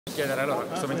Chiedere allora,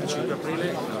 questo 25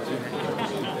 aprile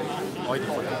poi di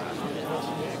fuori.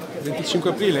 Il 25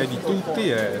 aprile è di tutti,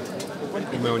 è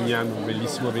come ogni anno un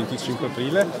bellissimo 25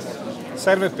 aprile,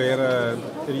 serve per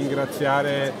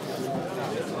ringraziare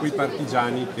quei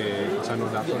partigiani che ci hanno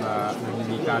dato la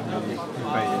dignità del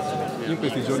paese. Io in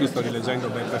questi giorni sto rileggendo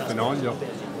Beppe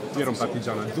Fenoglio. Io ero un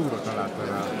partigiano azzurro, tra l'altro,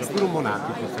 era pure un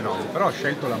monarchico Fenoglio, però ha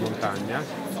scelto la montagna,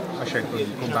 ha scelto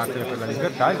di combattere per la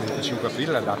libertà. Il 25 aprile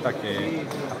è la data che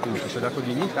appunto ci ha dato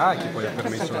dignità e che poi ha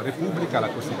permesso la Repubblica, la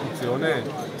Costituzione,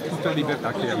 tutte le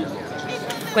libertà che abbiamo oggi.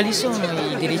 Quali sono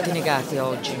i diritti negati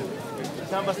oggi?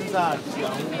 Siamo abbastanza alti.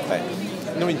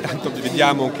 Noi intanto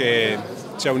vediamo che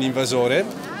c'è un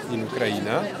invasore in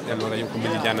Ucraina e allora io come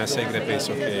Ianeselli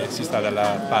penso che si sta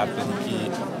dalla parte di chi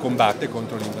combatte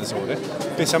contro l'invasore.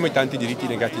 Pensiamo ai tanti diritti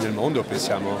negati nel mondo,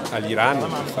 pensiamo all'Iran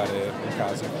per fare un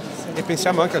caso e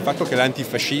pensiamo anche al fatto che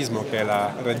l'antifascismo, che è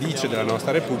la radice della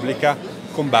nostra Repubblica,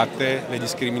 combatte le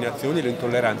discriminazioni,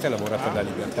 l'intolleranza e lavora per la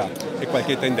libertà e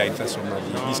qualche tendenza insomma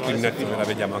di discriminazione la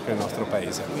vediamo anche nel nostro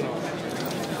paese.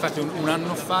 Infatti un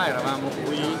anno fa eravamo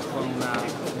qui con una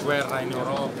guerra in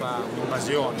Europa,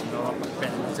 un'invasione in Europa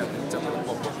appena iniziata da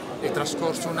poco. È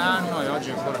trascorso un anno e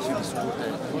oggi ancora si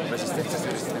discute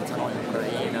resistenza no in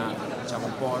Ucraina, diciamo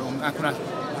un po' anche una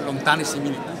lontane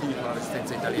similitudini con la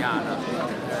resistenza italiana.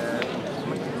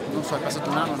 Non so, è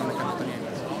passato un anno e non è cambiato niente.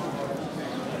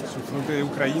 Sul fronte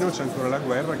ucraino c'è ancora la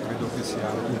guerra, credo che sia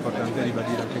importante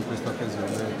ribadire anche in questa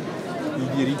occasione il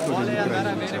diritto degli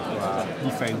ucraini a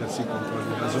difendersi contro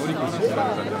gli invasori, così come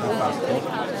l'abbiamo fatto,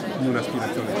 in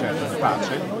un'aspirazione certa di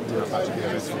pace, di una pace che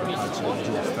deve essere una pace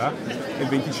giusta, e il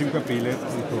 25 aprile il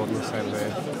ritorno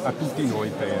serve a tutti noi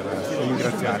per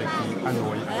ringraziare chi a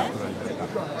noi ha dato la libertà.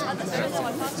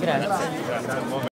 Grazie.